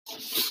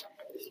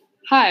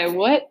Hi,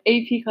 what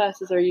AP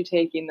classes are you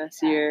taking this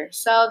year?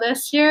 So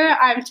this year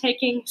I'm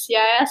taking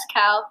CIS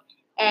Calc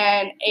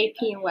and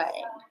AP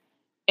Lang.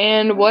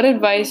 And what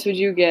advice would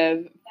you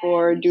give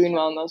for doing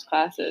well in those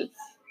classes?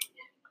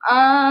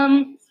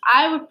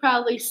 I would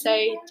probably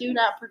say do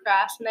not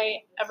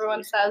procrastinate.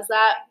 Everyone says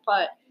that,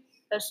 but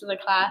this is a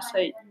class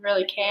that you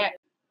really can't.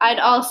 I'd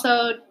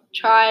also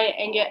try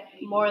and get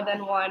more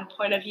than one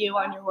point of view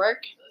on your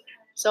work.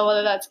 So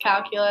whether that's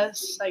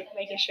calculus, like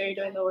making sure you're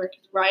doing the work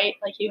right,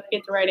 like you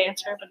get the right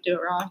answer but do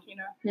it wrong,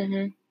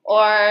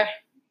 or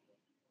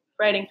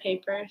writing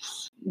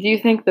papers. Do you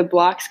think the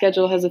block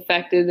schedule has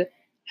affected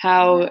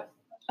how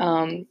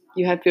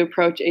you have to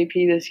approach AP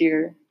this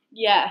year?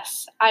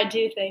 Yes, I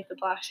do think the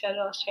block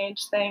schedule has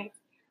changed things.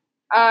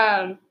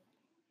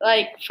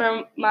 Like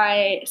for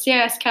my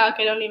CIS Calc,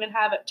 I don't even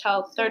have it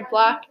till third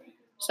block,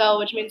 so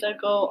which means I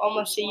go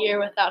almost a year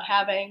without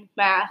having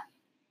math.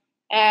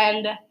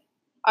 And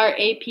our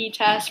AP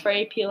test for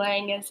AP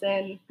Lang is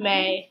in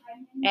May,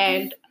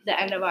 and the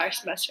end of our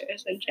semester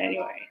is in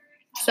January.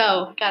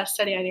 So gotta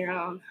study on your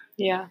own.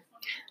 Yeah.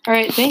 All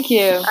right, thank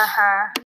you.